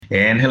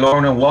And hello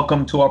and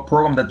welcome to our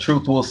program, The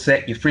Truth Will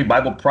Set You Free,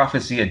 Bible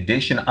Prophecy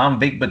Edition. I'm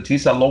Vic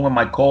Batista, along with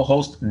my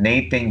co-host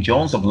Nathan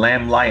Jones of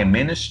Lamb Lion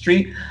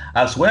Ministry,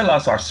 as well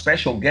as our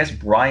special guest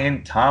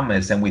Brian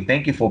Thomas. And we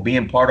thank you for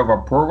being part of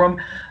our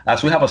program,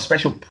 as we have a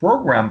special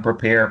program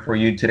prepared for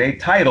you today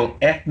titled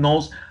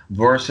Ethnos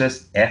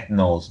versus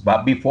Ethnos.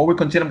 But before we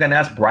continue, I'm going to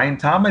ask Brian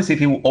Thomas if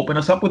he will open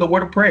us up with a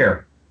word of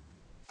prayer.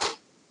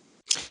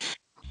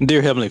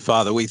 Dear Heavenly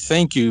Father, we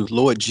thank you,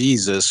 Lord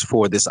Jesus,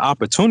 for this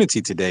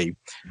opportunity today,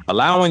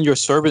 allowing your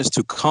servants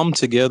to come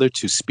together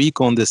to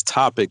speak on this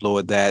topic,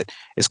 Lord, that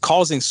is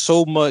causing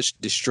so much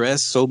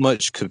distress, so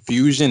much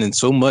confusion, and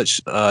so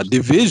much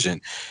division.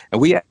 And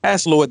we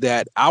ask, Lord,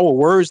 that our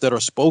words that are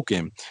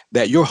spoken,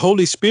 that your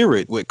Holy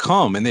Spirit would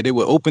come and that it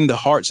would open the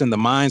hearts and the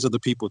minds of the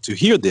people to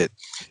hear that,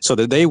 so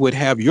that they would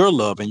have your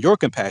love and your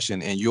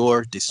compassion and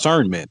your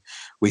discernment.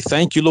 We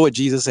thank you, Lord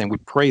Jesus, and we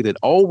pray that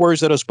all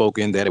words that are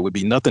spoken, that it would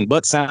be nothing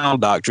but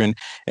sound doctrine,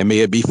 and may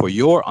it be for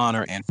your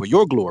honor and for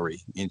your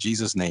glory. In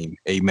Jesus' name,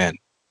 amen.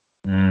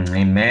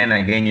 Amen.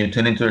 Again, you're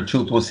tuning into The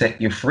Truth Will Set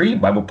You Free,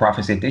 Bible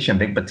Prophecy Edition.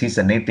 Vic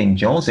Batista, Nathan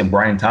Jones, and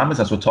Brian Thomas,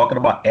 as we're talking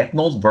about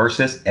ethnos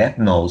versus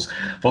ethnos.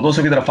 For those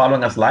of you that are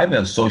following us live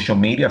on social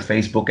media,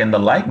 Facebook and the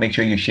like, make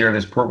sure you share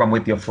this program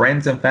with your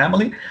friends and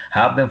family.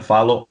 Have them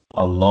follow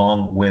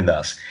along with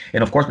us.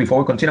 And of course, before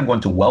we continue, I'm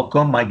going to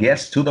welcome my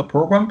guest to the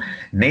program.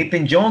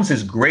 Nathan Jones,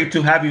 it's great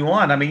to have you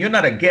on. I mean, you're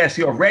not a guest,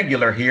 you're a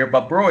regular here,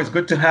 but bro, it's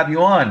good to have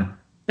you on.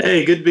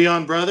 Hey, good to be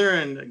on, brother,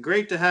 and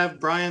great to have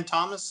Brian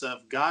Thomas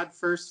of God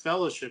First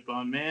Fellowship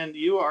on. Man,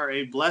 you are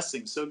a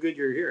blessing. So good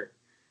you're here.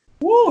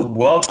 Woo,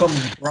 welcome,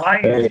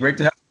 Brian. It's great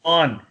to have you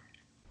on.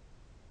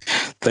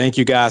 Thank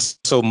you guys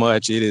so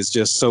much. It is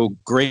just so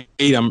great.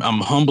 I'm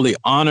humbly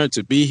honored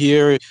to be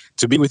here,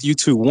 to be with you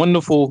two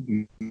wonderful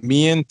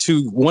men,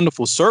 two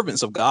wonderful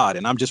servants of God.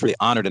 And I'm just really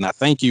honored. And I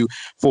thank you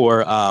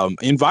for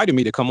inviting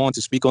me to come on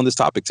to speak on this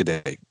topic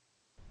today.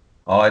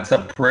 Oh, it's a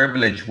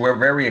privilege. We're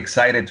very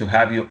excited to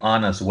have you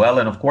on as well.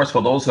 And of course,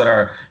 for those that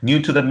are new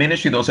to the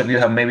ministry, those of you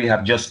that maybe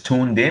have just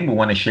tuned in, we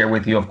want to share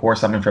with you, of course,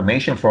 some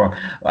information for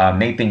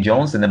Nathan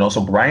Jones and then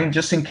also Brian,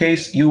 just in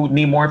case you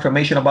need more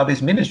information about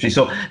this ministry.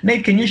 So,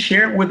 Nate, can you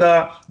share with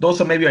those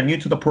that maybe are new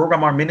to the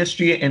program, our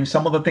ministry, and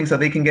some of the things that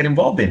they can get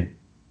involved in?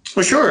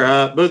 Well, sure.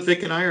 Both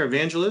Vic and I are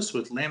evangelists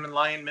with Lamb and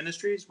Lion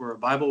Ministries. We're a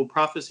Bible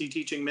prophecy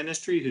teaching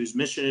ministry whose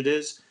mission it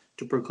is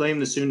to proclaim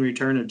the soon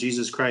return of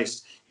Jesus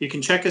Christ. You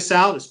can check us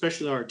out,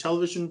 especially our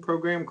television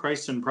program,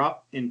 Christ in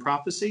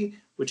Prophecy,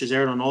 which is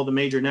aired on all the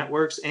major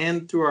networks,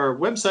 and through our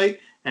website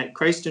at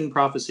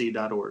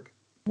christinprophecy.org.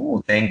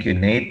 Oh, thank you,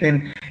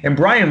 Nathan. And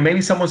Brian,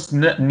 maybe someone's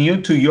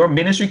new to your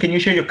ministry. Can you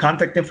share your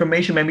contact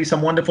information, maybe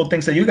some wonderful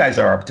things that you guys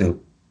are up to?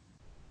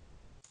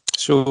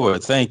 Sure.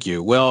 Thank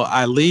you. Well,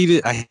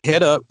 I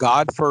head up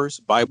God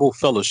First Bible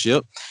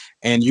Fellowship,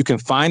 and you can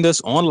find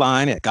us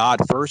online at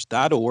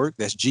godfirst.org.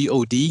 That's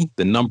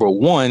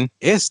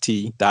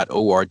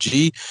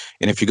GOD1ST.org.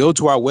 And if you go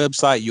to our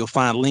website, you'll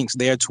find links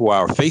there to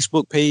our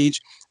Facebook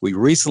page. We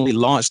recently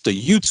launched a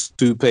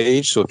YouTube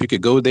page, so if you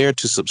could go there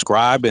to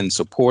subscribe and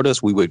support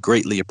us, we would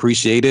greatly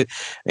appreciate it.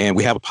 And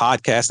we have a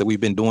podcast that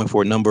we've been doing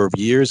for a number of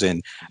years,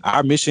 and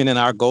our mission and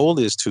our goal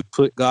is to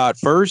put God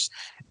first.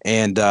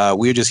 And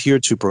we're just here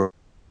to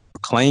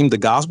proclaim the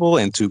gospel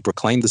and to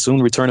proclaim the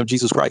soon return of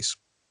Jesus Christ.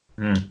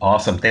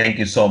 Awesome. Thank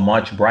you so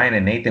much, Brian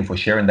and Nathan, for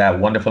sharing that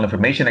wonderful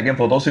information. Again,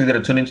 for those of you that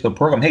are tuning into the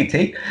program,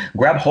 hey,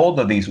 grab hold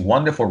of these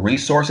wonderful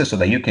resources so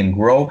that you can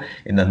grow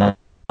in the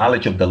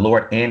knowledge of the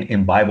Lord and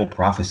in Bible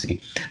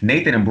prophecy.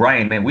 Nathan and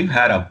Brian, man, we've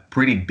had a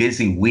pretty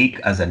busy week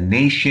as a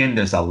nation.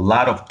 There's a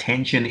lot of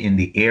tension in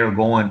the air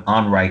going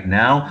on right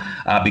now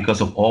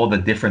because of all the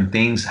different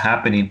things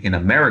happening in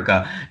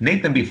America.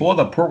 Nathan, before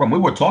the program, we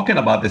were talking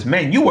about this.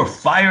 Man, you were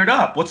fired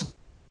up. What's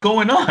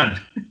going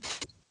on?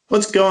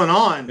 What's going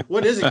on?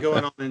 What is it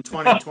going on in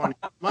 2020?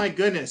 My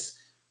goodness.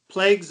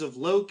 Plagues of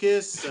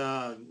locusts,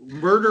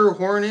 murder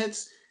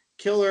hornets,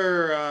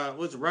 killer,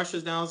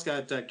 Russia's now? It's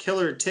got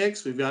killer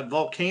ticks. We've got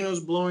volcanoes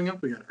blowing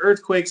up. We got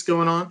earthquakes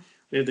going on.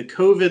 We have the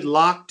COVID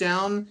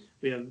lockdown.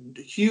 We have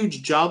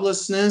huge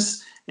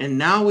joblessness. And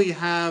now we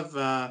have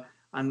an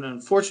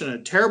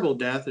unfortunate, terrible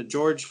death of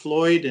George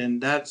Floyd. And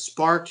that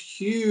sparked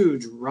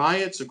huge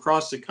riots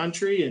across the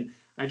country. And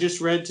I just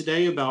read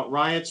today about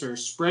riots are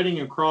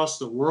spreading across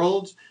the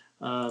world.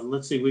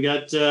 Let's see, we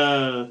got,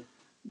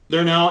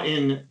 they're now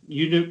in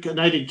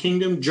United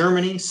Kingdom,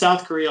 Germany,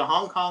 South Korea,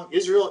 Hong Kong,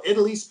 Israel,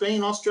 Italy,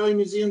 Spain, Australia,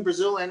 New Zealand,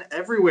 Brazil, and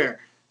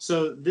everywhere.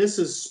 So this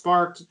has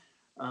sparked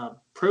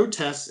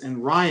protests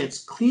and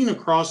riots clean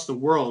across the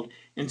world.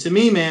 And to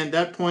me, man,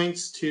 that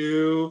points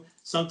to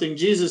something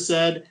Jesus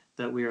said,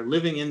 that we are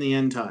living in the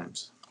end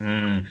times.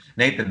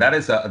 Nathan,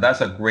 that's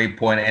a great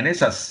point, and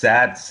it's a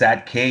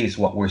sad case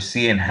what we're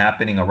seeing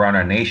happening around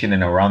our nation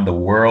and around the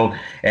world,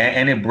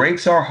 and it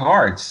breaks our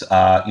hearts,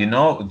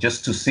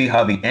 just to see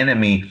how the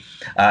enemy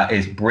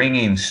is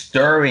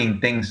stirring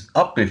things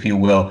up, if you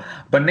will.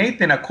 But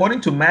Nathan,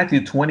 according to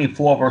Matthew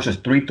 24, verses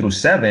 3 through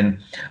 7,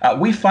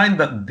 we find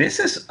that this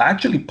is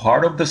actually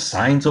part of the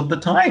signs of the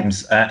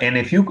times. And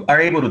if you are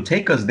able to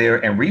take us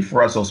there and read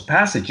for us those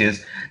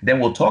passages, then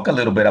we'll talk a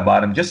little bit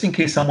about them, just in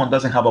case someone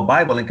doesn't have a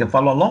Bible and can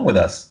follow along with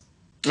us.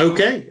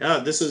 Okay,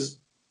 this is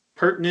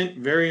pertinent,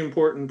 very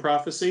important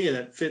prophecy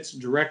that fits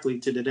directly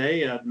to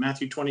today.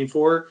 Matthew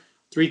 24,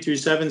 3 through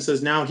 7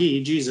 says, "Now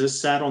he, Jesus,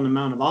 sat on the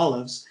Mount of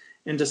Olives,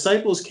 and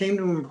disciples came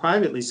to him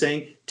privately,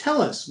 saying,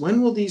 'Tell us,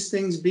 when will these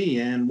things be,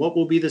 and what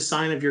will be the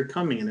sign of your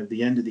coming and of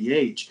the end of the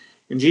age?'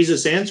 And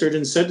Jesus answered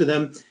and said to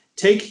them,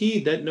 'Take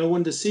heed that no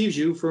one deceives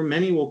you, for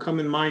many will come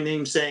in my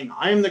name, saying,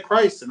 I am the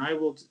Christ,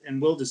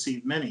 and will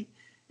deceive many.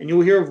 And you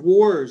will hear of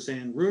wars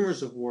and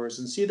rumors of wars,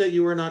 and see that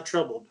you are not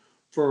troubled.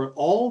 For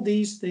all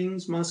these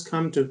things must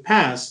come to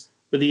pass,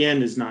 but the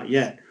end is not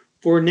yet.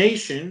 For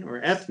nation, or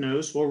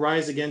ethnos, will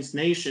rise against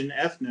nation,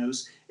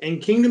 ethnos,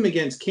 and kingdom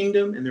against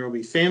kingdom, and there will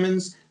be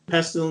famines,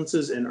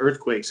 pestilences, and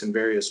earthquakes in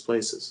various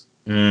places.'"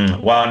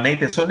 Wow,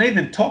 Nathan. So,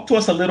 Nathan, talk to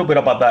us a little bit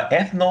about the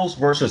ethnos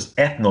versus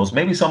ethnos.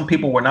 Maybe some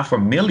people were not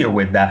familiar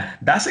with that.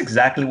 That's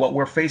exactly what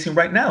we're facing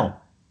right now.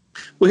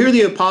 Well, here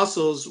the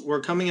apostles were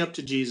coming up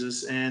to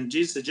Jesus, and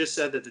Jesus had just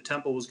said that the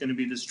temple was going to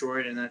be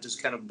destroyed, and that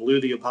just kind of blew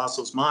the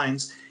apostles'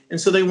 minds.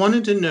 And so they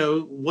wanted to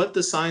know what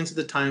the signs of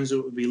the times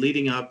that would be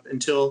leading up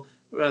until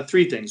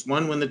three things.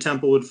 One, when the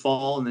temple would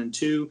fall, and then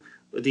two,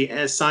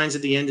 the signs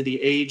at the end of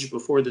the age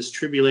before this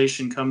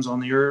tribulation comes on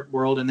the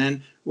world, and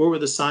then what were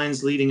the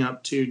signs leading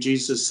up to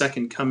Jesus'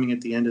 second coming at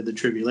the end of the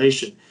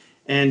tribulation.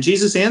 And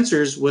Jesus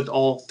answers with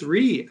all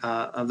three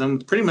of them,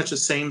 pretty much the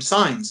same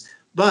signs.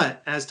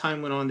 But as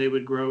time went on, they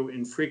would grow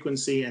in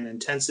frequency and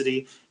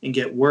intensity and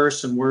get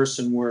worse and worse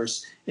and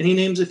worse. And he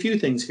names a few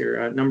things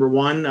here. Number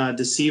one,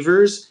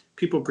 deceivers,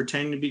 people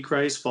pretending to be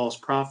Christ, false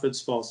prophets,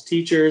 false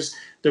teachers.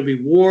 There'll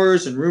be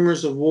wars and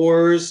rumors of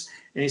wars.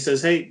 And he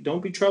says, hey,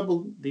 don't be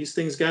troubled. These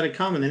things got to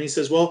come. And then he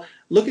says, well,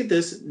 look at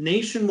this.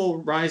 Nation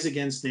will rise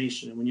against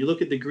nation. And when you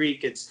look at the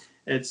Greek, it's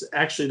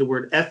actually the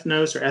word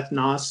ethnos or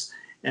ethnos.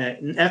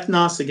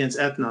 Ethnos against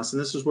ethnos, and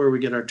this is where we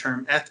get our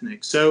term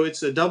ethnic. So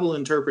it's a double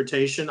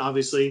interpretation.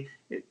 Obviously,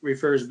 it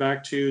refers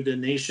back to the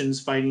nations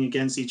fighting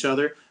against each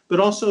other, but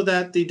also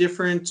that the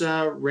different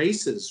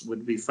races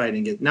would be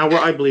fighting it. Now,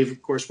 I believe,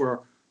 of course, we're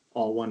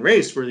all one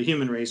race. We're the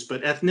human race,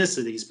 but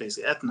ethnicities,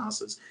 basically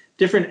ethnoses,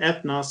 different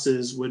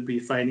ethnoses would be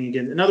fighting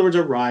against. In other words,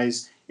 a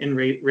rise in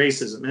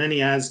racism. And then he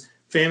has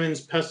famines,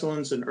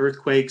 pestilence, and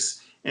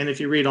earthquakes. And if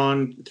you read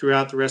on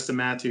throughout the rest of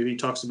Matthew, he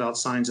talks about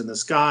signs in the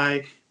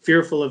sky,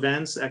 fearful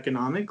events,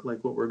 economic,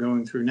 like what we're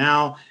going through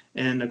now.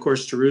 And of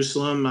course,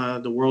 Jerusalem,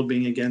 the world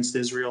being against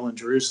Israel and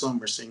Jerusalem,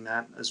 we're seeing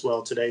that as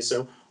well today.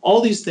 So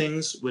all these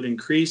things would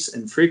increase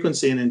in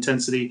frequency and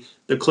intensity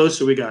the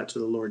closer we got to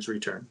the Lord's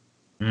return.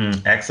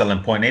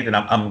 Excellent point, Nathan.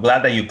 I'm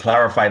glad that you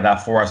clarified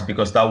that for us,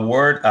 because that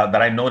word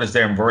that I noticed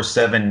there in verse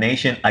 7,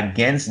 nation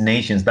against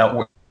nations,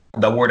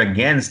 the word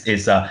against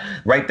is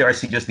right there. I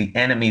see just the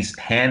enemy's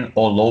hand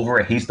all over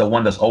it. He's the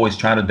one that's always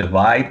trying to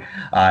divide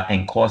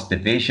and cause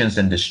divisions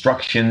and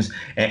destructions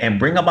and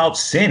bring about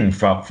sin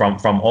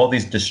from all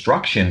these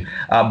destruction.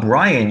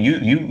 Brian,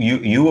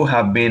 you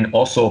have been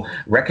also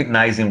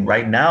recognizing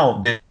right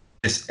now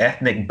this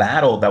ethnic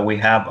battle that we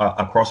have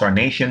across our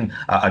nation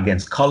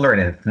against color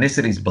and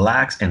ethnicities,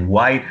 blacks and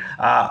white.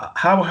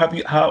 How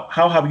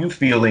have you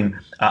feeling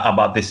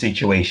about these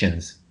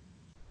situations?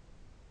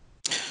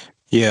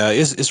 Yeah,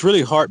 it's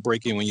really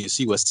heartbreaking when you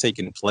see what's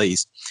taking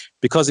place,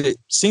 because it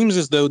seems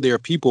as though there are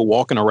people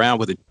walking around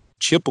with a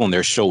chip on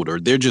their shoulder.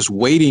 They're just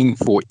waiting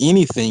for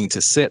anything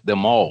to set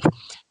them off.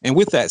 And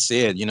with that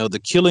said,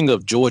 the killing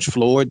of George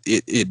Floyd,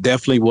 it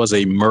definitely was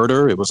a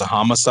murder. It was a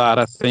homicide,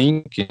 I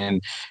think.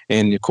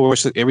 And of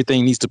course,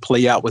 everything needs to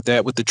play out with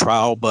that, with the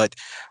trial. But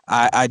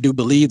I do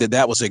believe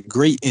that was a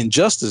great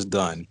injustice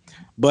done.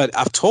 But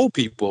I've told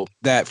people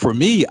that for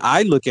me,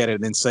 I look at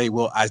it and say,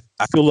 well, I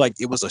feel like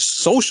it was a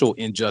social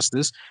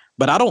injustice,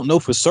 but I don't know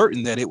for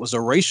certain that it was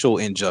a racial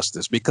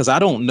injustice, because I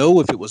don't know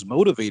if it was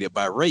motivated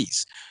by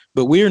race.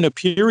 But we're in a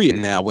period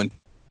now when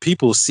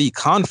people see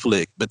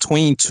conflict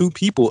between two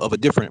people of a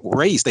different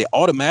race, they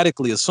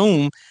automatically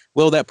assume,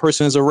 well, that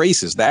person is a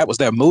racist. That was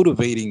their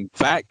motivating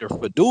factor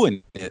for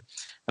doing it.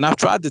 And I've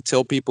tried to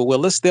tell people, well,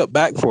 let's step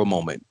back for a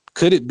moment.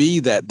 Could it be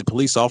that the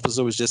police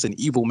officer was just an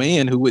evil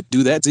man who would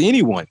do that to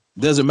anyone?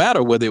 Doesn't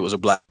matter whether it was a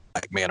black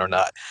man or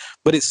not.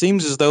 But it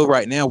seems as though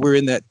right now we're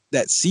in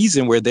that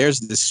season where there's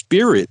the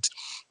spirit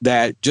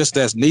that, just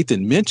as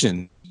Nathan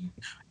mentioned,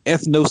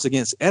 ethnos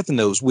against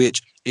ethnos,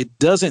 which it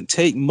doesn't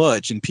take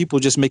much, and people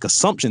just make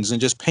assumptions and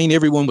just paint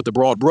everyone with a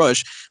broad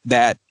brush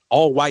that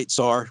all whites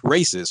are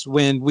racist,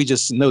 when we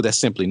just know that's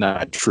simply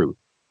not true.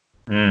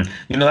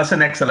 That's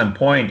an excellent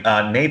point.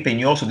 Nathan,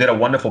 you also did a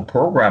wonderful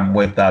program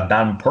with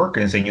Don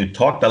Perkins, and you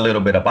talked a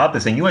little bit about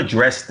this, and you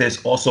addressed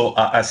this also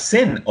as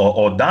sin,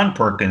 or Don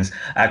Perkins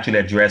actually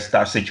addressed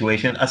our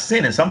situation as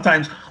sin. And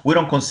sometimes we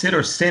don't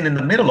consider sin in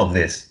the middle of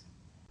this.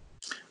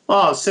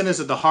 Well, sin is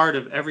at the heart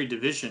of every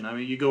division. I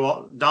mean,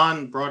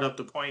 Don brought up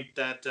the point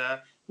that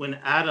when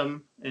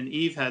Adam and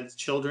Eve had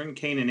children,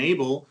 Cain and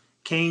Abel,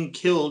 Cain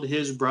killed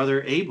his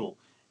brother Abel.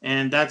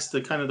 And that's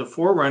the kind of the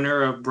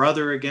forerunner of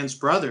brother against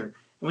brother.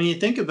 And when you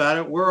think about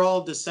it, we're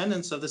all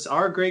descendants of this.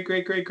 Our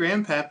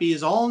great-great-great-grandpappy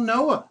is all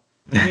Noah.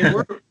 I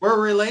mean,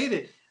 we're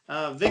related.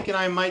 Vic and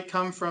I might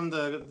come from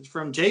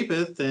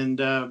Japheth, and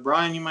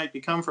Brian, you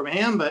might come from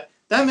Ham, but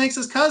that makes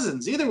us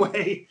cousins. Either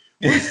way,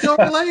 we're still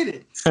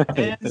related.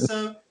 And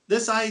so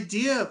this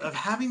idea of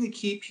having to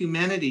keep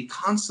humanity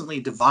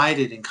constantly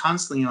divided and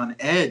constantly on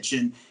edge,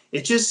 and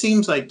it just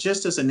seems like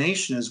just as a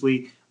nation, as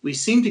we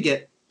seem to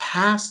get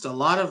past a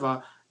lot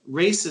of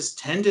racist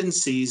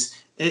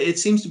tendencies, it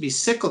seems to be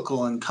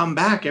cyclical and come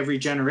back every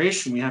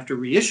generation. We have to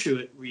reissue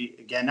it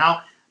again.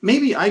 Now,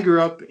 maybe I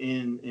grew up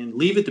in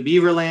Leave It to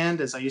Beaverland,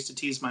 as I used to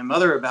tease my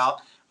mother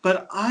about,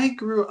 but I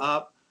grew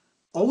up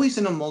always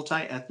in a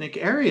multi-ethnic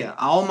area.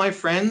 All my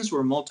friends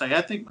were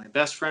multi-ethnic. My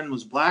best friend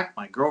was black.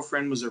 My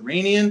girlfriend was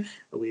Iranian.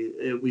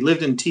 We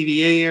lived in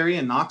TVA area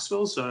in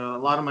Knoxville, so a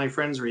lot of my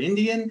friends were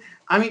Indian.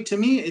 I mean, to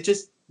me,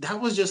 that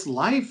was just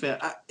life.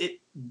 It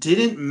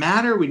didn't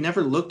matter. We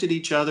never looked at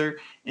each other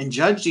and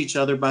judged each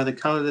other by the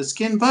color of the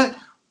skin, but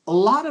a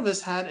lot of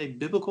us had a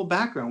biblical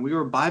background. We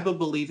were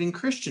Bible-believing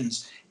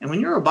Christians. And when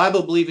you're a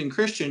Bible-believing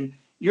Christian,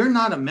 you're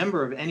not a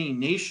member of any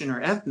nation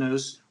or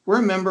ethnos. We're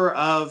a member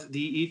of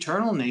the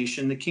eternal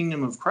nation, the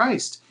kingdom of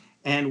Christ.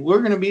 And we're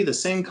going to be the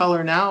same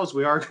color now as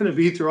we are going to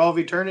be through all of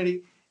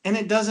eternity. And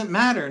it doesn't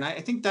matter. And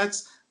I think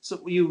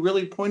so you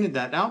really pointed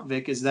that out,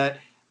 Vic, is that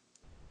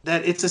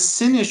it's a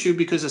sin issue,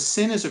 because a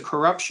sin is a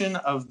corruption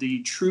of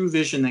the true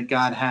vision that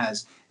God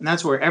has. And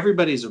that's where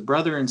everybody's a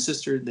brother and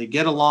sister. They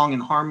get along in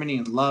harmony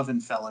and love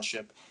and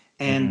fellowship.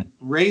 And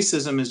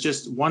racism is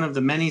just one of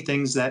the many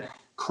things that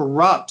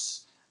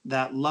corrupts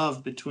that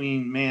love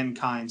between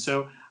mankind.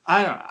 So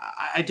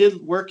I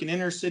did work in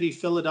inner city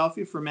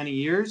Philadelphia for many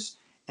years.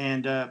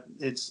 And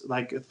it's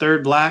like a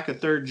third black, a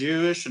third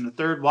Jewish, and a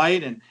third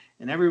white. And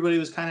everybody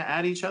was kind of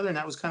at each other. And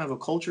that was kind of a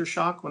culture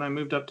shock when I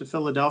moved up to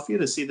Philadelphia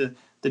to see the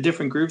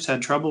different groups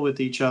had trouble with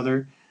each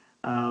other.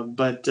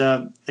 But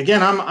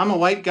again, I'm a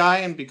white guy,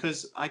 and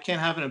because I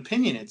can't have an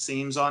opinion, it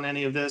seems, on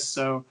any of this,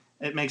 so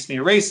it makes me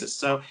a racist.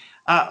 So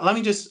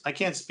I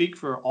can't speak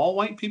for all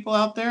white people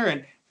out there.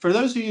 And for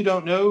those of you who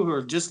don't know, who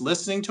are just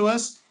listening to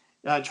us,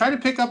 try to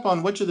pick up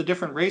on which of the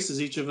different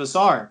races each of us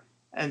are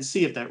and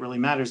see if that really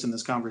matters in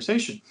this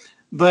conversation.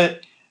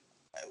 But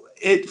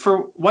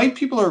for white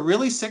people are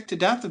really sick to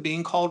death of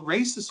being called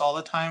racist all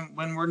the time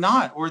when we're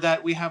not, or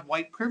that we have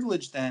white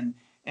privilege then.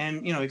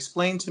 And,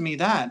 explain to me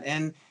that.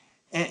 And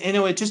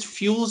it just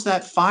fuels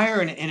that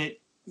fire, and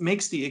it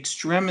makes the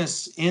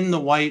extremists in the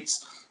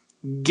whites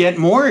get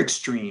more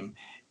extreme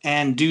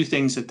and do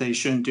things that they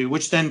shouldn't do,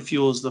 which then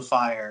fuels the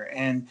fire.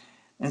 And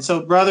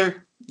so,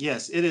 brother,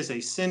 yes, it is a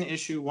sin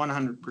issue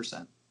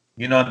 100%.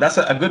 That's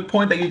a good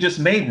point that you just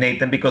made,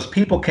 Nathan, because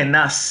people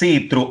cannot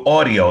see through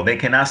audio. They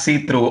cannot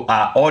see through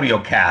audio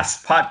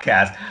casts,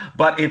 podcasts.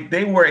 But if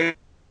they were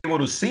able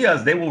to see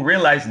us, they will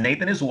realize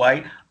Nathan is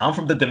white, I'm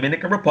from the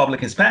Dominican Republic,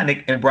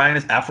 Hispanic, and Brian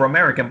is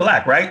Afro-American,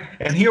 black, right?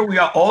 And here we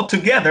are all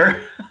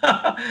together,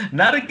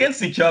 not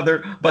against each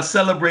other, but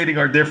celebrating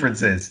our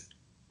differences.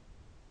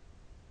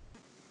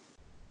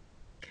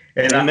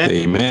 And,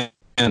 Amen.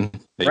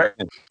 Right?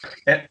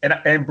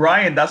 And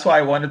Brian, that's why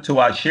I wanted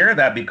to share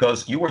that,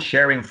 because you were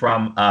sharing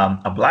from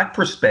a black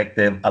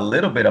perspective a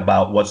little bit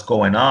about what's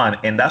going on.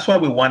 And that's why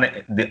we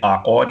wanted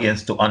our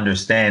audience to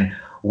understand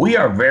we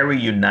are very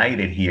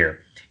united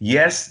here.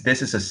 Yes,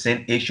 this is a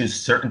sin issue.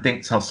 Certain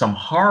things, some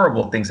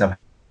horrible things have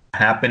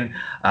happened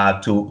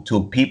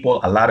to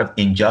people, a lot of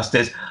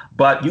injustice.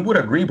 But you would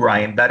agree,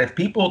 Brian, that if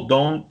people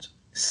don't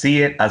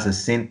see it as a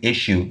sin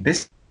issue,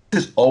 this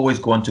is always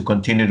going to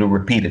continue to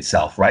repeat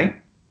itself, right?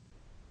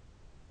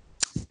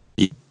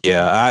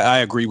 Yeah, I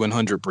agree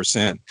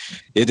 100%.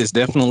 It is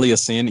definitely a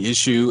sin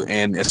issue.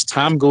 And as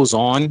time goes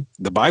on,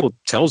 the Bible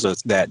tells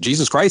us that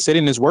Jesus Christ said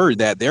in his word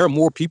that there are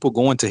more people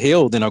going to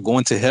hell than are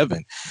going to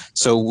heaven.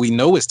 So we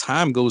know as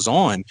time goes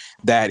on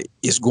that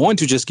it's going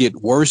to just get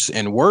worse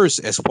and worse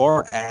as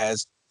far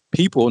as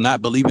people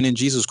not believing in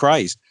Jesus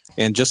Christ.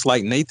 And just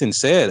like Nathan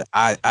said,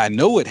 I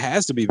know it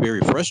has to be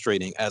very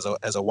frustrating as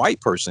a white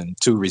person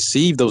to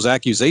receive those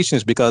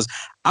accusations, because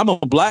I'm a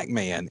black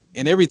man.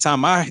 And every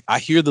time I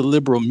hear the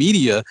liberal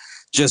media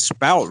just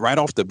spout right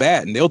off the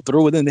bat, and they'll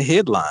throw it in the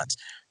headlines,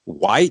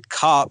 white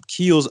cop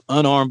kills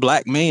unarmed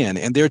black man.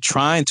 And they're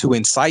trying to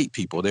incite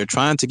people. They're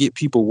trying to get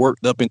people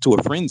worked up into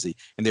a frenzy.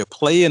 And they're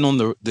playing on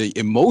the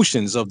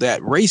emotions of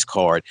that race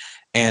card.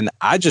 And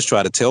I just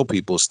try to tell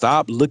people,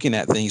 stop looking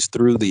at things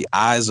through the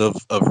eyes of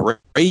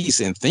race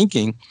and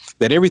thinking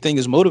that everything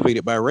is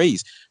motivated by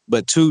race.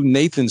 But to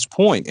Nathan's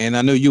point, and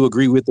I know you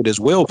agree with it as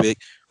well, Vic,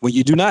 when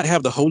you do not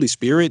have the Holy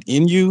Spirit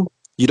in you,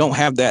 you don't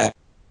have that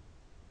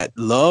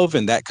love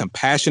and that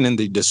compassion and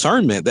the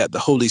discernment that the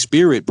Holy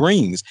Spirit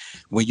brings.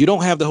 When you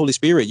don't have the Holy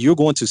Spirit, you're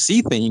going to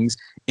see things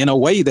in a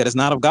way that is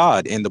not of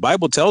God. And the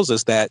Bible tells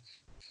us that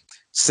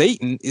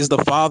Satan is the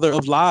father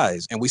of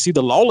lies, and we see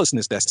the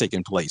lawlessness that's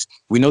taking place.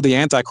 We know the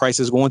Antichrist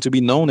is going to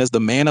be known as the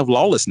man of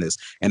lawlessness.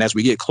 And as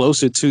we get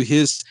closer to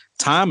his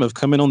time of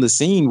coming on the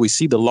scene, we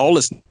see the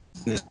lawlessness,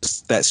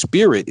 that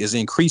spirit is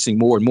increasing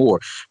more and more.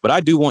 But I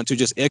do want to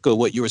just echo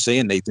what you were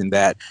saying, Nathan,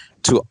 that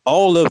to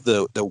all of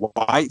the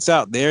whites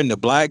out there and the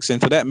blacks,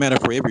 and for that matter,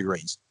 for every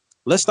race,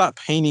 let's stop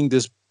painting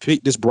this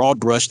broad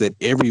brush that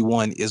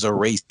everyone is a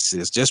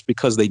racist just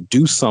because they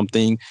do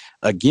something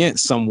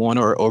against someone,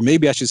 or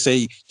maybe I should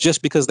say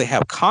just because they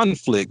have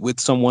conflict with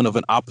someone of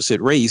an opposite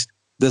race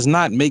does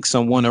not make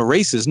someone a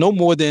racist. No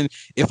more than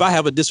if I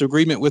have a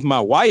disagreement with my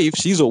wife,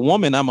 she's a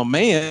woman, I'm a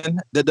man,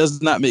 that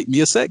does not make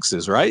me a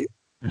sexist, right?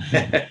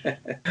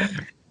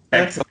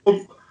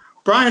 Excellent.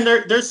 Brian,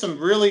 there's some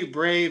really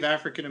brave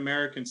African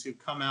Americans who've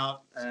come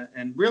out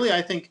and really,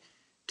 I think,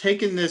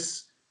 taken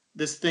this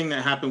thing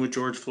that happened with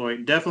George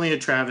Floyd, definitely a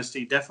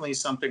travesty, definitely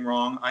something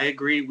wrong. I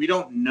agree. We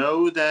don't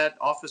know that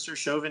Officer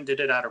Chauvin did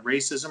it out of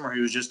racism or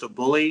he was just a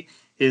bully.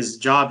 His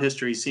job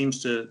history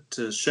seems to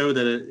show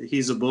that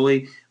he's a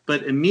bully.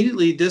 But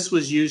immediately this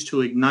was used to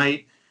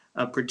ignite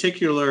a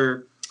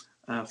particular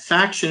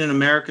faction in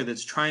America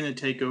that's trying to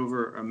take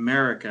over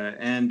America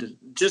and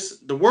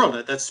just the world,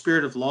 that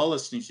spirit of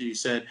lawlessness you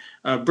said.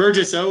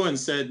 Burgess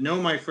Owens said,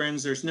 "No, my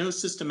friends, there's no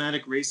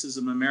systematic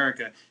racism in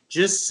America,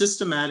 just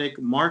systematic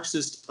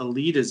Marxist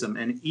elitism,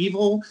 an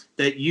evil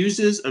that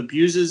uses,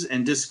 abuses,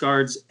 and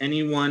discards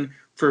anyone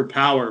for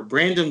power."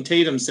 Brandon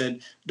Tatum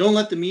said, "Don't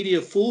let the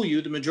media fool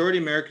you. The majority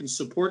of Americans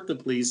support the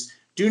police,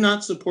 do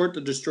not support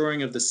the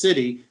destroying of the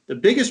city. The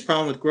biggest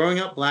problem with growing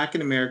up black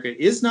in America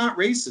is not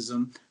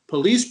racism,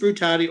 police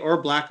brutality,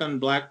 or black on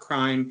black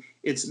crime.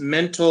 It's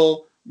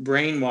mental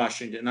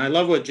brainwashing." And I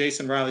love what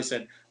Jason Riley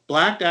said.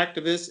 "Black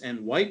activists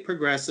and white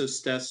progressives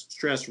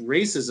stress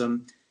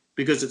racism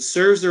because it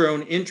serves their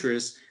own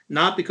interests,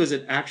 not because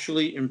it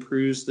actually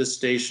improves the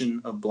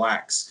station of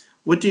blacks."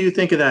 What do you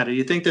think of that? Do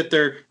you think that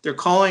they're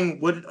calling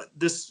what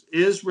this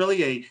is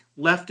really a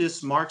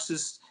leftist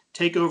Marxist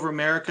take over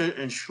America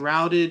and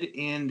shrouded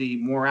in the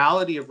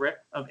morality of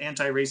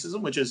anti-racism,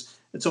 which is,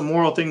 it's a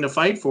moral thing to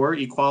fight for,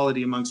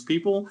 equality amongst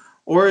people?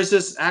 Or is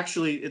this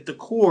actually at the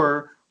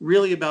core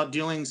really about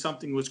dealing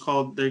something which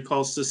they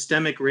call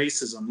systemic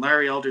racism?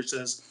 Larry Elder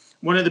says,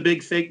 "One of the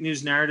big fake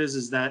news narratives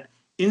is that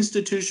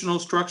institutional,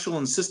 structural,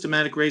 and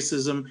systematic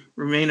racism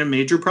remain a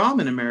major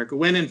problem in America,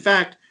 when in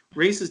fact,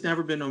 race has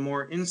never been a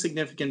more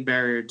insignificant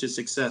barrier to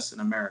success in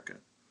America."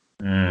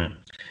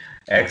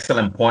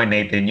 Excellent point,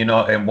 Nathan. You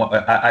know, and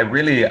I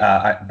really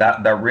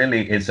that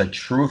really is a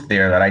truth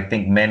there that I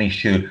think many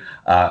should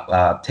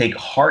take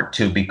heart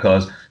to,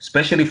 because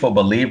especially for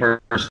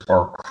believers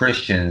or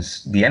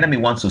Christians, the enemy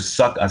wants to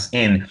suck us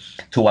in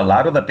to a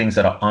lot of the things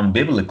that are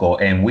unbiblical,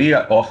 and we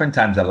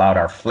oftentimes allowed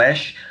our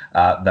flesh,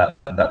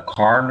 the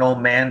carnal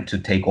man, to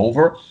take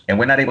over, and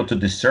we're not able to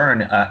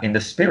discern in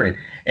the spirit.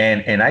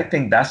 And I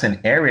think that's an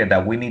area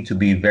that we need to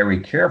be very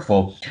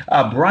careful.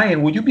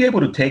 Brian, would you be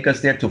able to take us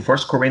there to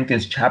 1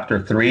 Corinthians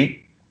chapter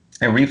 3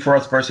 and read for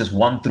us verses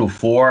 1 through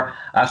 4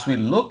 as we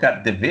look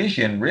at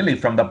division really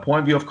from the point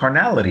of view of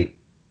carnality?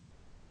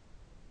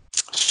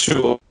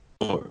 Sure.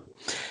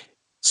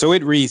 So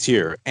it reads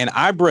here, "And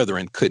I,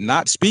 brethren, could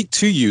not speak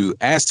to you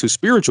as to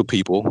spiritual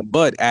people,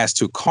 but as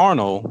to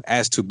carnal,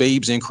 as to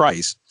babes in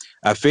Christ.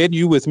 I fed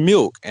you with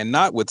milk and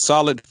not with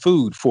solid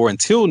food, for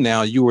until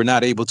now you were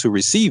not able to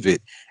receive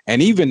it,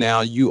 and even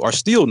now you are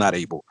still not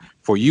able,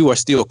 for you are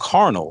still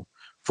carnal.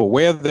 For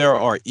where there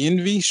are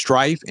envy,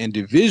 strife, and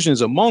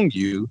divisions among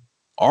you,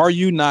 are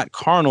you not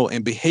carnal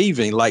and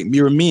behaving like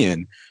mere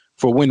men?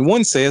 For when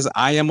one says,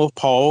 I am of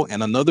Paul,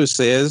 and another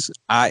says,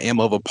 I am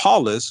of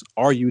Apollos,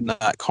 are you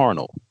not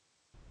carnal?"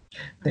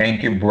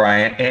 Thank you,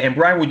 Brian. And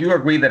Brian, would you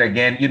agree that,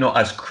 again, you know,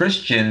 as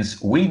Christians,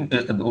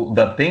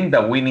 the thing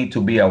that we need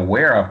to be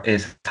aware of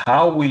is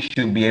how we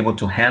should be able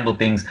to handle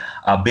things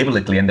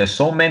biblically. And there's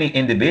so many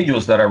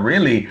individuals that are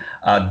really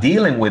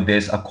dealing with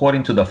this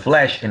according to the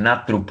flesh and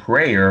not through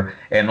prayer,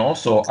 and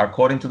also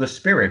according to the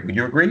spirit. Would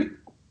you agree?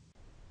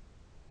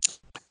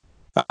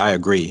 I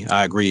agree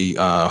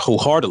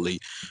wholeheartedly,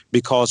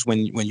 because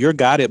when you're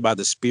guided by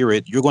the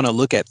Spirit, you're going to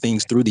look at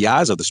things through the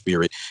eyes of the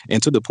Spirit.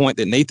 And to the point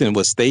that Nathan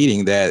was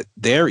stating, that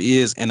there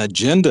is an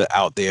agenda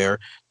out there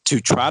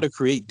to try to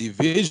create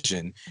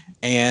division.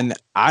 And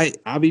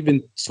I've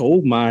even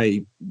told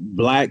my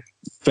Black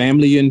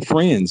family and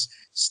friends,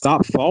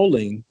 stop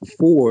falling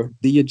for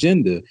the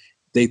agenda.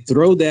 They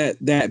throw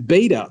that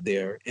bait out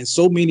there, and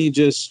so many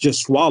just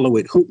swallow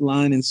it hook,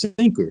 line, and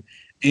sinker.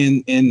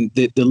 And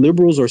the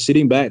liberals are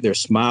sitting back, they're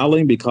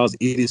smiling because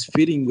it is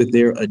fitting with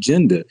their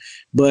agenda.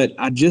 But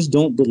I just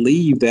don't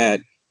believe that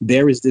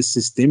there is this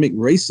systemic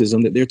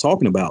racism that they're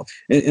talking about.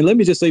 And let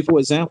me just say, for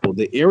example,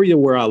 the area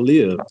where I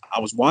live, I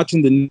was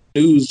watching the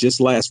news just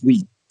last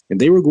week, and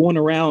they were going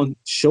around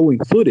showing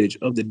footage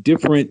of the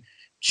different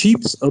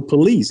chiefs of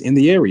police in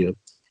the area.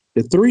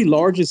 The three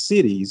largest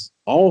cities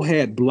all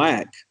had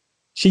Black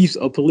chiefs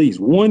of police,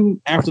 one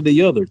after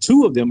the other.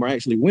 Two of them are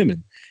actually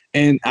women.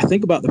 And I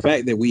think about the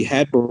fact that we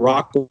had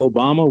Barack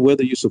Obama,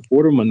 whether you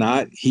support him or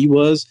not, he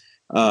was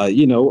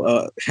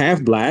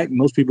half black.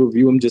 Most people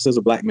view him just as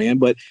a black man,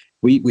 but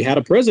we had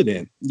a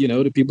president,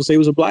 that people say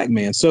was a black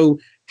man. So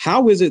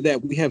how is it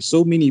that we have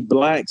so many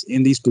blacks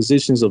in these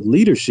positions of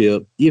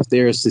leadership if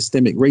there is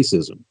systemic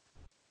racism?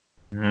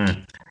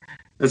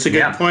 That's a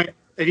good point.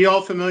 Are you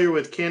all familiar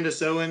with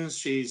Candace Owens?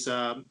 She's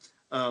a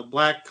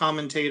black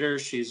commentator.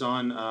 She's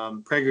on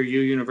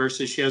PragerU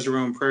University. She has her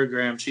own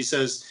program. She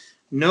says,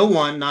 no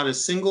one, not a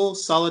single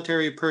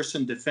solitary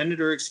person defended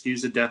or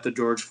excused the death of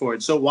George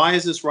Floyd. So why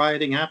is this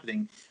rioting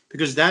happening?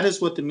 Because that is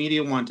what the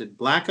media wanted.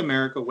 Black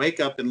America, wake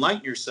up,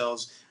 enlighten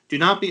yourselves. Do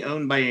not be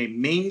owned by a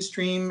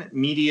mainstream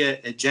media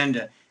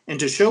agenda. And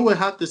to show what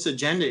how this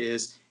agenda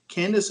is,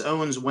 Candace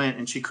Owens went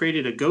and she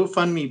created a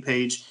GoFundMe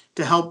page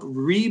to help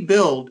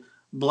rebuild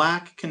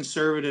black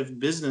conservative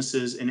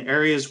businesses in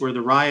areas where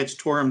the riots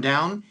tore them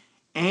down.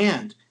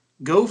 And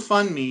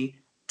GoFundMe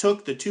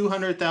took the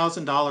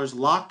 $200,000,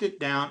 locked it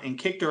down, and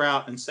kicked her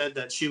out and said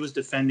that she was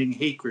defending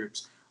hate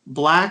groups.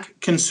 Black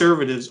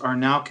conservatives are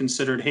now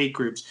considered hate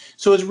groups.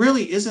 So it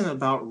really isn't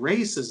about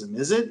racism,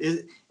 is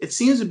it? It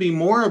seems to be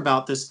more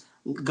about this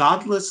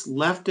godless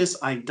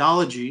leftist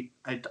ideology.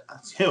 It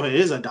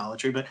is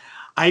idolatry, but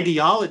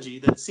ideology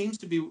that seems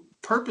to be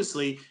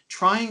purposely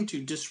trying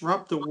to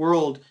disrupt the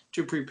world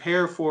to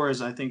prepare for,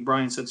 as I think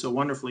Brian said so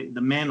wonderfully,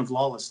 the man of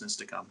lawlessness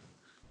to come.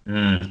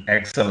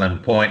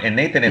 Excellent point. And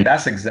Nathan, and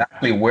that's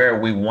exactly where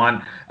we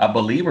want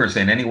believers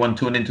and anyone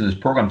tuned into this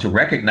program to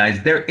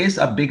recognize there is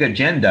a big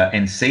agenda,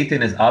 and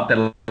Satan is out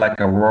there like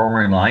a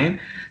roaring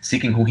lion,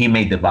 seeking who he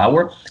may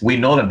devour. We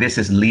know that this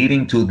is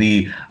leading to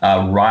the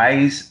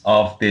rise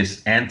of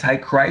this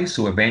Antichrist,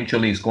 who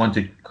eventually is going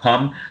to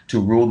come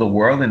to rule the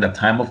world in the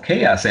time of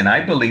chaos. And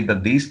I believe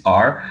that these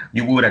are,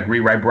 you would agree,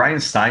 right, Brian,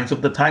 signs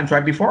of the times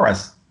right before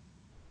us.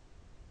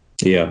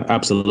 Yeah,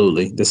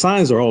 absolutely. The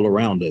signs are all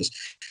around us.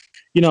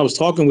 I was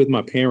talking with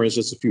my parents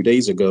just a few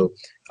days ago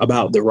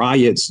about the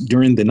riots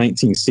during the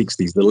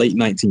 1960s, the late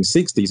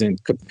 1960s,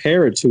 and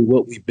compared to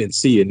what we've been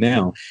seeing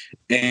now.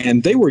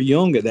 And they were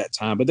young at that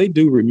time, but they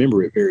do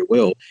remember it very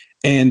well.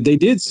 And they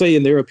did say,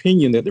 in their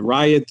opinion, that the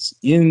riots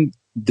in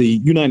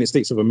the United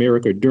States of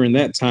America during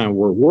that time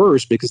were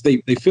worse because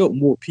they felt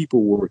more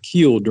people were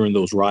killed during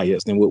those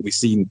riots than what we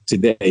see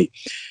today.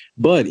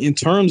 But in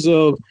terms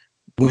of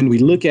when we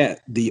look at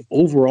the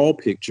overall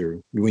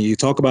picture, when you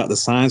talk about the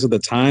signs of the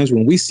times,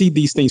 when we see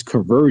these things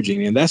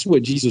converging, and that's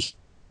what Jesus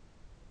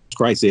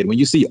Christ said, when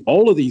you see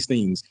all of these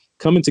things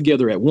coming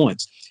together at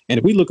once, and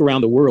if we look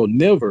around the world,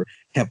 never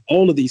have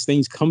all of these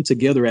things come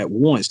together at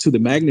once to the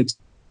magnitude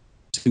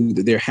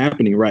that they're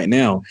happening right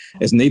now,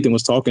 as Nathan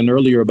was talking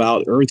earlier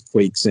about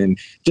earthquakes and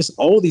just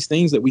all these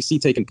things that we see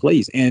taking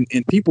place. And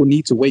people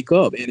need to wake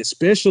up, and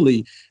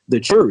especially the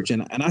church.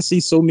 And I see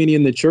so many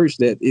in the church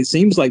that it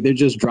seems like they're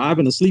just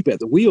driving asleep at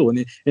the wheel.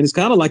 And it's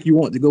kind of like you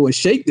want to go and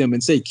shake them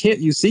and say, can't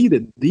you see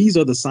that these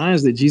are the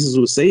signs that Jesus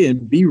was saying?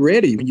 Be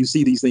ready when you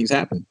see these things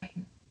happen.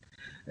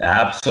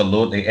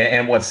 Absolutely.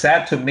 And what's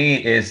sad to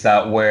me is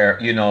that where,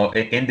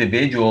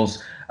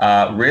 individuals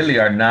really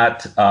are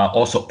not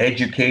also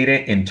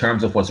educated in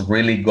terms of what's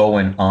really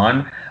going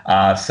on.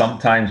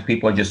 Sometimes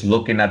people are just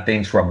looking at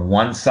things from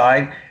one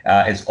side.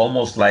 It's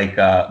almost like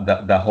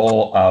the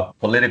whole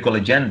political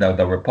agenda,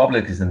 the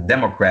Republicans and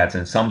Democrats.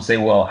 And some say,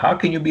 well, how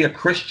can you be a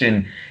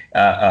Christian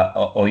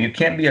or you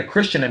can't be a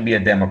Christian and be a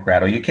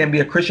Democrat, or you can't be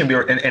a Christian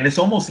and it's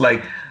almost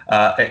like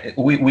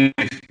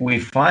we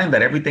find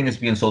that everything is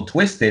being so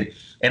twisted,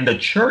 and the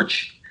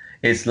church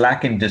is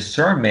lacking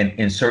discernment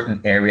in certain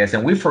areas.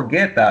 And we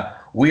forget that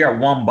we are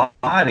one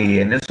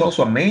body. And it's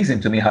also amazing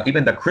to me how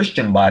even the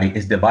Christian body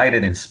is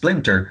divided and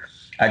splintered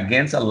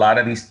against a lot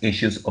of these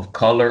issues of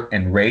color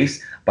and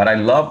race. But I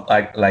love,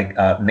 like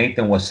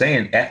Nathan was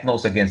saying,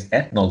 ethnos against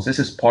ethnos. This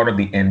is part of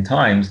the end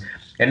times.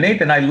 And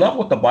Nathan, I love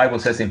what the Bible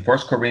says in 1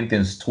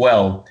 Corinthians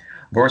 12,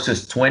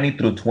 verses 20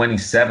 through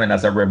 27,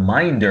 as a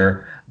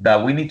reminder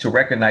that we need to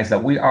recognize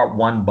that we are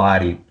one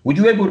body. Would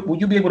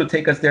you be able to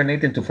take us there,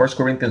 Nathan, to 1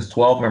 Corinthians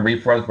 12 and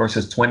read for us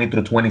verses 20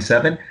 through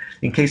 27,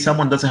 in case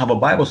someone doesn't have a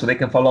Bible so they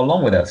can follow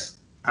along with us?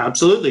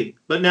 Absolutely.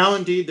 But now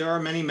indeed there are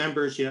many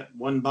members, yet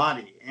one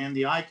body. And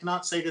the eye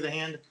cannot say to the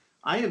hand,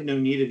 I have no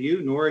need of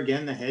you, nor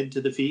again the head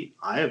to the feet,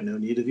 I have no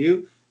need of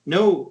you.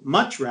 No,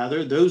 much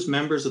rather, those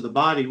members of the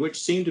body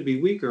which seem to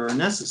be weaker are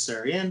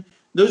necessary, and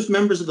those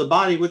members of the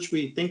body which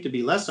we think to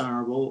be less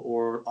honorable,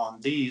 or on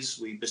these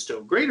we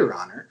bestow greater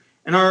honor,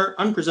 and our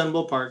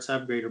unpresentable parts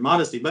have greater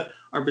modesty, but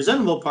our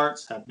presentable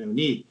parts have no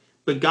need.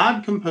 But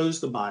God composed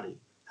the body,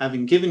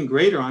 having given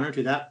greater honor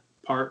to that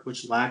part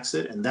which lacks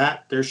it, and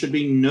that there should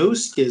be no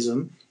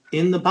schism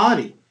in the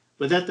body,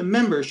 but that the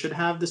members should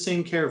have the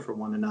same care for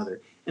one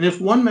another. And if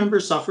one member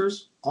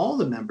suffers, all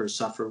the members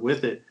suffer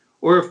with it.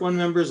 Or if one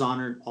member is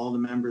honored, all the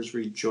members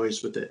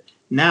rejoice with it.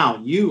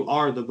 Now you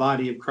are the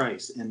body of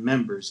Christ and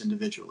members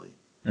individually.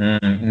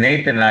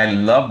 Nathan, I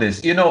love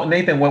this.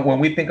 Nathan, when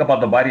we think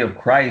about the body of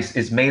Christ,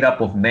 it's made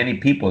up of many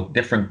people,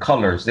 different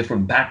colors,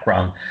 different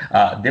background,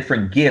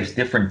 different gifts,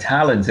 different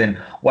talents. And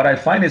what I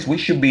find is we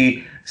should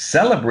be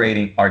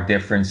celebrating our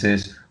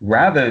differences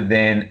rather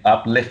than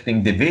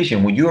uplifting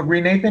division. Would you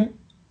agree, Nathan?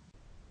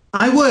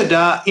 I would.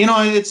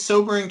 It's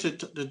sobering to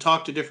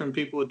talk to different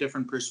people with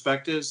different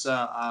perspectives.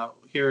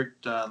 Here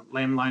at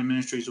Lamb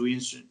Ministries,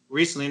 we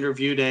recently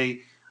interviewed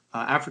a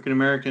African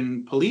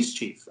American police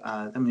chief.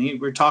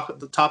 We're talking at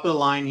the top of the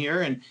line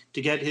here, and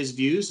to get his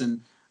views.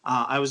 And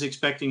I was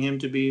expecting him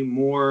to be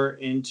more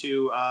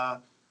into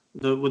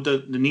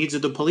the needs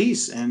of the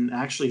police, and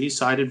actually, he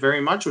sided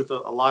very much with a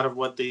lot of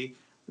what the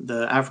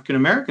African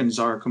Americans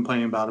are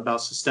complaining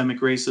about systemic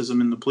racism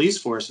in the police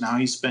force. Now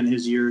he's spent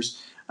his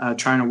years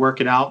trying to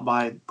work it out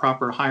by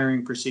proper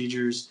hiring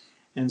procedures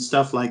and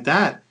stuff like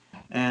that.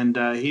 And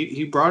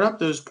he brought up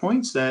those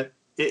points that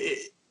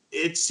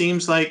it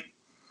seems like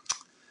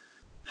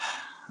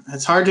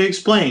it's hard to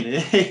explain.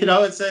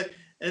 It's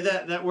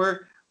that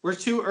we're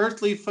too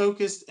earthly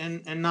focused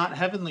and not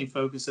heavenly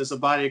focused as a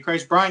body of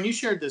Christ. Brian, you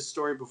shared this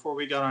story before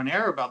we got on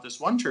air about this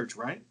one church,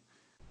 right?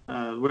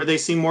 Where they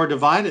seem more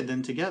divided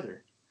than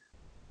together.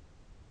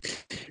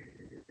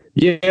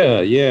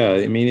 Yeah.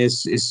 I mean,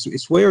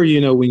 it's where,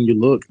 when you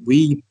look,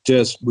 we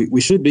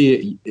should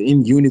be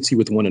in unity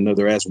with one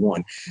another as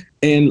one.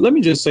 And let me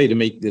just say, to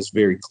make this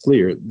very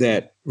clear,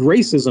 that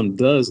racism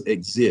does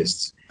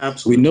exist.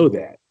 Absolutely. We know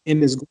that.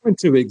 And it's going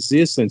to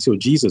exist until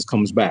Jesus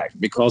comes back,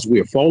 because we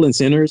are fallen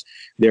sinners.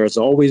 There's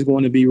always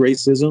going to be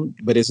racism,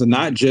 but it's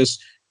not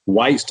just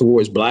whites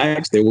towards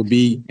blacks. There will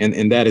be,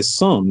 and that is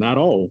some, not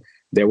all.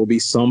 There will be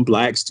some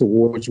blacks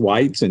towards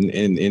whites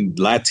and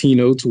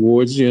Latino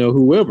towards,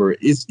 whoever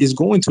is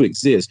going to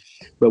exist.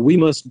 But we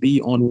must be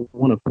on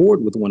one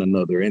accord with one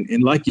another.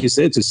 And like you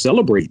said, to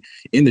celebrate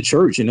in the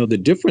church, the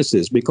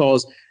differences,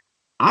 because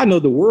I know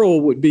the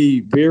world would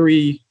be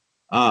very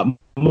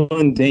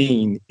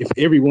mundane if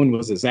everyone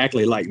was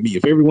exactly like me,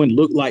 if everyone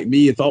looked like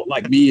me and thought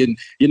like me, and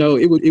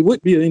it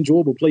would be an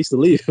enjoyable place to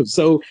live.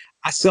 So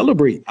I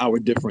celebrate our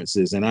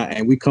differences,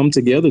 and we come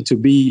together to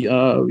be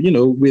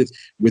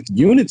with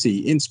unity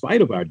in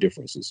spite of our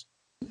differences.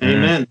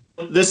 Amen.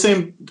 This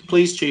same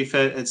police chief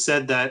had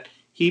said that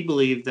he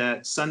believed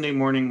that Sunday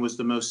morning was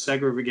the most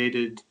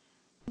segregated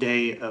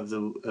day of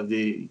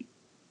the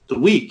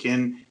week,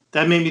 and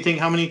that made me think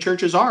how many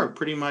churches are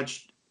pretty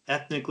much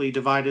ethnically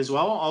divided as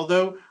well.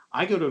 Although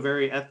I go to a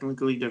very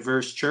ethnically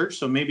diverse church,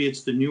 so maybe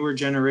it's the newer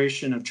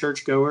generation of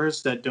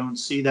churchgoers that don't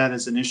see that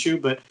as an issue.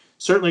 But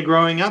certainly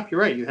growing up, you're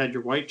right. You had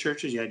your white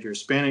churches, you had your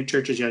Hispanic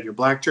churches, you had your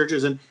black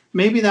churches, and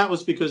maybe that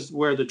was because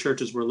where the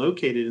churches were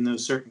located in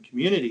those certain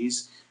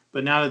communities.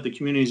 But now that the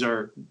communities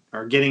are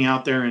getting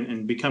out there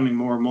and becoming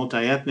more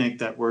multi-ethnic,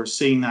 that we're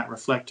seeing that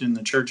reflected in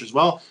the church as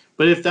well.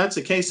 But if that's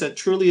the case, that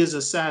truly is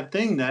a sad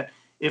thing, that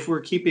if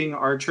we're keeping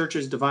our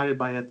churches divided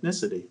by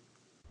ethnicity.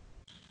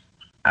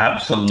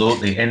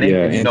 Absolutely. And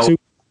then,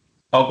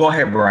 go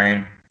ahead,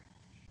 Brian.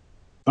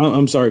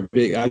 I'm sorry,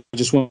 Vic. I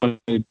just wanted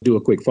to do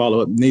a quick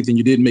follow-up. Nathan,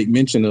 you did make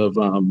mention of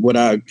what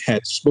I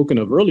had spoken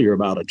of earlier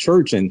about a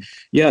church. And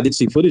yeah, I did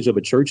see footage of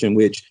a church in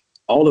which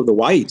all of the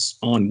whites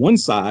on one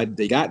side,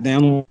 they got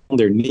down on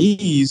their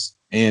knees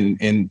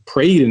and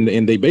prayed,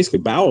 and they basically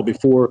bowed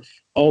before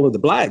all of the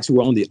blacks who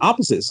were on the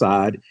opposite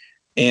side.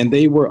 And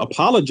they were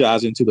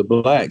apologizing to the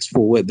blacks for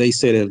what they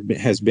said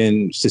has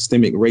been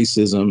systemic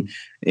racism.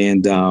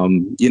 And,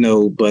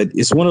 but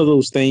it's one of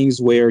those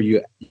things where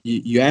you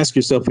ask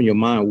yourself in your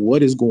mind,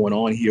 what is going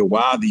on here?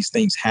 Why are these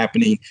things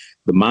happening?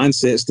 The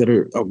mindsets that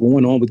are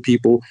going on with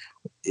people,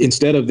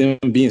 instead of them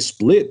being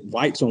split,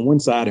 whites on one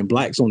side and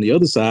blacks on the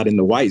other side, and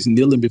the whites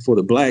kneeling before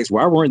the blacks,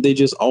 why weren't they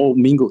just all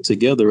mingled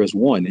together as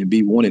one and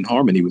be one in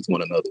harmony with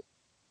one another?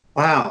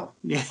 Wow.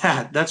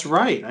 Yeah, that's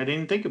right. I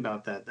didn't think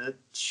about that.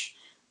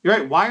 You're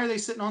right. Why are they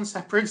sitting on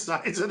separate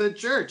sides of the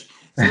church?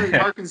 It's really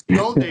harkens to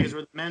the old days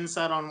where the men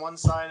sat on one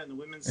side and the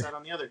women sat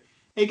on the other.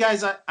 Hey,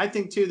 guys, I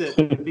think, too,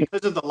 that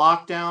because of the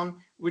lockdown,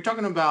 we're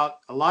talking about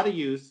a lot of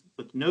youth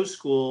with no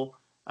school,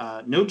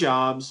 no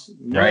jobs,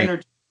 no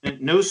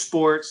entertainment, no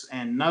sports,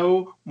 and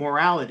no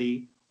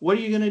morality. What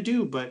are you going to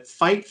do but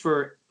fight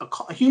for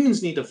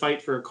humans need to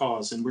fight for a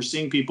cause, and we're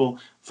seeing people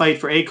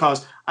fight for a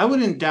cause. I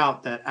wouldn't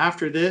doubt that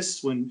after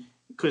this,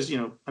 because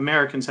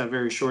Americans have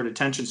very short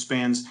attention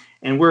spans,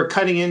 and we're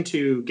cutting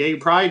into Gay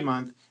Pride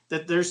Month,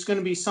 that there's going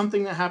to be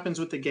something that happens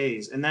with the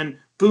gays, and then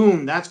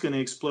boom, that's going to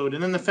explode,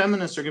 and then the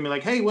feminists are going to be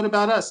like, hey, what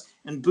about us?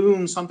 And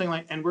boom,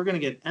 and we're going to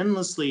get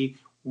endlessly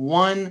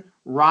one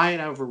riot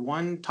over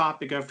one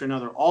topic after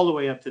another, all the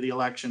way up to the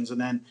elections.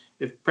 And then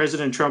if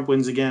President Trump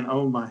wins again,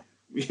 oh my,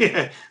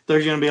 yeah,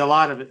 there's going to be a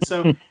lot of it.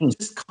 So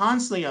just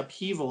constantly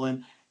upheaval,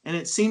 and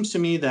it seems to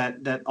me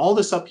that all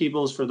this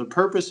upheaval is for the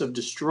purpose of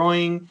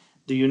destroying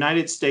the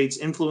United States'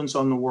 influence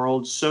on the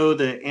world so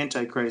the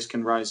Antichrist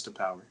can rise to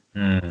power.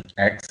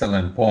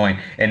 Excellent point.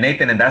 And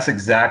Nathan, and that's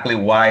exactly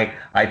why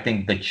I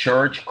think the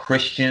church,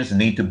 Christians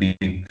need to be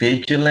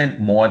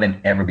vigilant more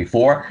than ever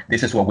before.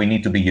 This is what we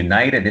need to be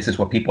united. This is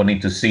what people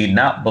need to see,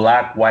 not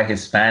black, white,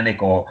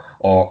 Hispanic,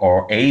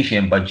 or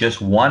Asian, but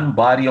just one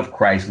body of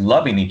Christ,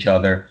 loving each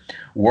other,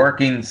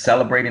 working,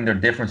 celebrating their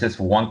differences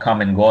for one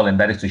common goal, and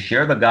that is to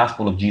share the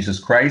gospel of Jesus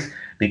Christ,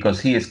 because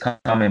he is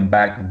coming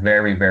back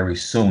very, very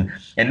soon.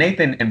 And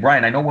Nathan and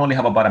Brian, I know we only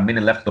have about a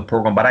minute left of the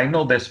program, but I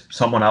know there's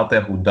someone out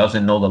there who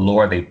doesn't know the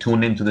Lord. They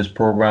tune into this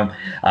program,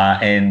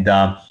 and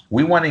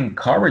we want to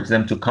encourage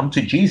them to come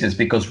to Jesus,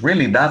 because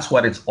really that's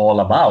what it's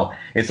all about.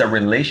 It's a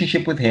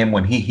relationship with him.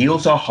 When he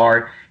heals our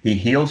heart, he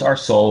heals our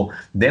soul,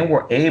 then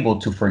we're able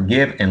to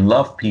forgive and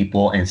love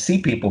people and see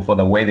people for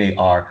the way they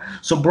are.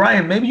 So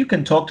Brian, maybe you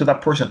can talk to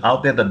that person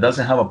out there that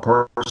doesn't have a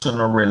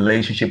personal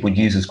relationship with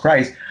Jesus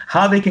Christ,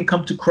 how they can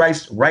come to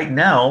Christ right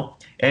now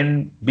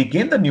and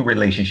begin the new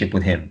relationship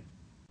with him.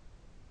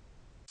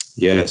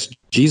 Yes,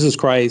 Jesus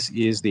Christ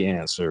is the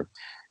answer.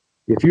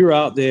 If you're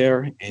out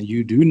there and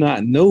you do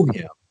not know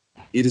him,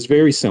 it is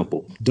very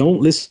simple.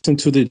 Don't listen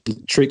to the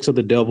tricks of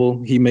the devil.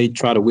 He may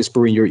try to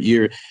whisper in your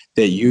ear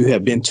that you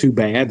have been too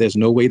bad. There's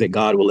no way that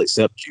God will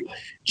accept you.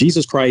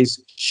 Jesus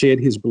Christ shed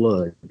his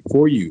blood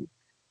for you,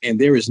 and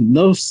there is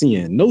no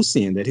sin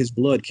that his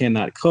blood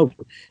cannot cover.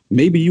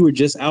 Maybe you were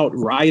just out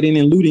rioting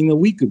and looting a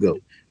week ago,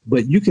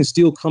 but you can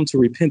still come to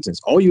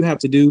repentance. All you have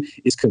to do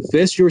is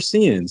confess your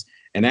sins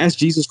and ask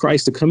Jesus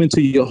Christ to come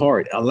into your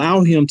heart.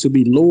 Allow him to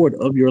be Lord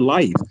of your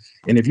life.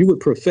 And if you would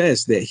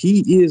profess that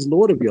he is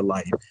Lord of your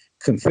life,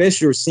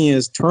 confess your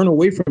sins, turn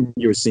away from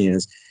your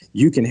sins,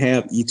 you can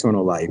have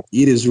eternal life.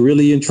 It is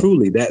really and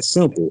truly that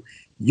simple.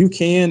 You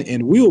can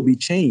and will be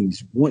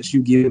changed once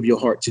you give your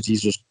heart to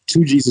Jesus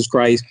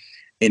Christ.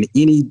 And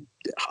any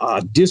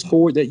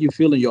discord that you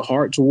feel in your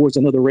heart towards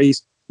another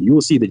race, you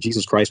will see that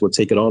Jesus Christ will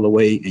take it all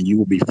away and you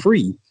will be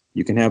free.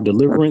 You can have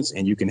deliverance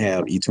and you can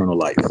have eternal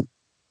life.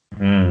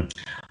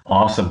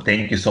 Awesome.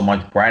 Thank you so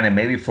much, Brian. And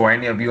maybe for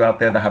any of you out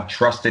there that have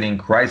trusted in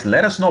Christ,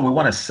 let us know. We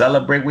want to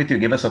celebrate with you.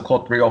 Give us a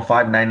call,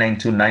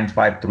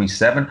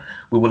 305-992-9537.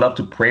 We would love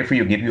to pray for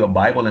you, give you a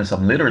Bible and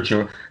some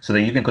literature so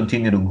that you can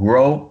continue to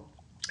grow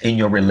in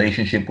your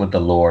relationship with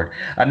the Lord.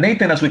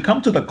 Nathan, as we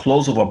come to the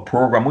close of our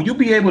program, will you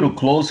be able to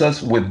close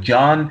us with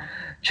John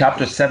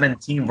chapter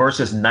 17,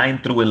 verses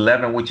 9 through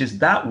 11, which is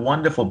that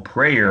wonderful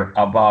prayer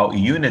about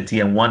unity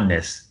and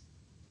oneness?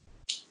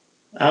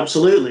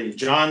 Absolutely.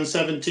 John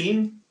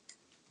 17,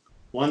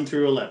 1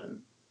 through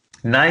 11.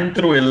 9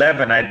 through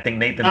 11, I think,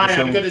 Nathan.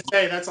 I'm going to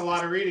say that's a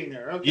lot of reading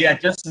there. Okay. Yeah,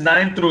 just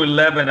 9 through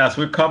 11 as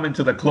we're coming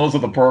to the close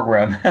of the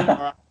program.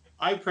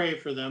 I pray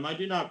for them. I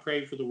do not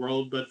pray for the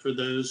world, but for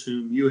those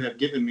whom you have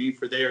given me,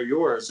 for they are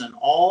yours, and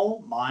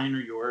all mine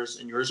are yours,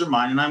 and yours are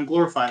mine, and I am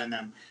glorified in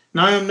them. And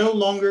I am no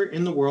longer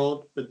in the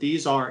world, but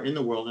these are in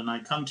the world, and I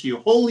come to you.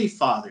 Holy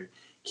Father,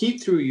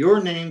 keep through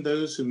your name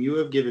those whom you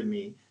have given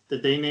me,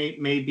 that they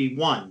may be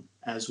one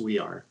as we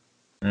are.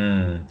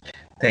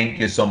 Thank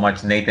you so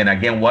much, Nathan.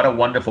 Again, what a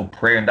wonderful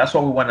prayer. And that's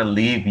what we want to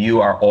leave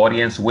you, our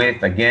audience,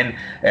 with. Again,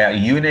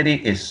 unity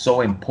is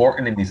so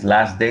important in these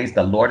last days.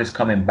 The Lord is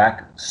coming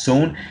back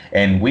soon,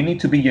 and we need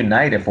to be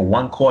united for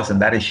one cause,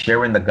 and that is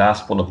sharing the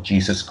gospel of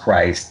Jesus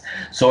Christ.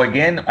 So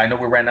again, I know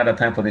we ran out of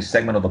time for this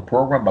segment of the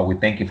program, but we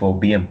thank you for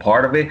being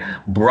part of it.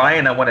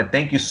 Brian, I want to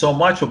thank you so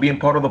much for being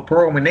part of the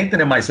program with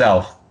Nathan and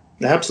myself.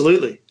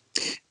 Absolutely.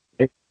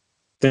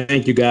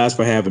 Thank you guys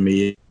for having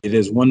me. It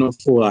is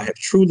wonderful. I have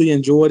truly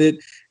enjoyed it.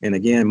 And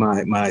again,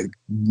 my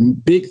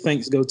big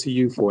thanks go to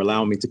you for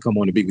allowing me to come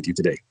on and be with you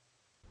today.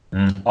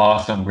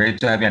 Awesome. Great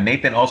to have you.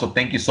 Nathan, also,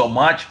 thank you so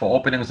much for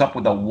opening us up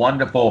with the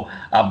wonderful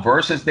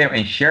verses there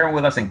and sharing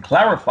with us and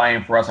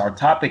clarifying for us our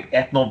topic,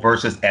 ethno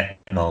versus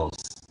ethnos.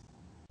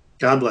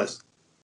 God bless.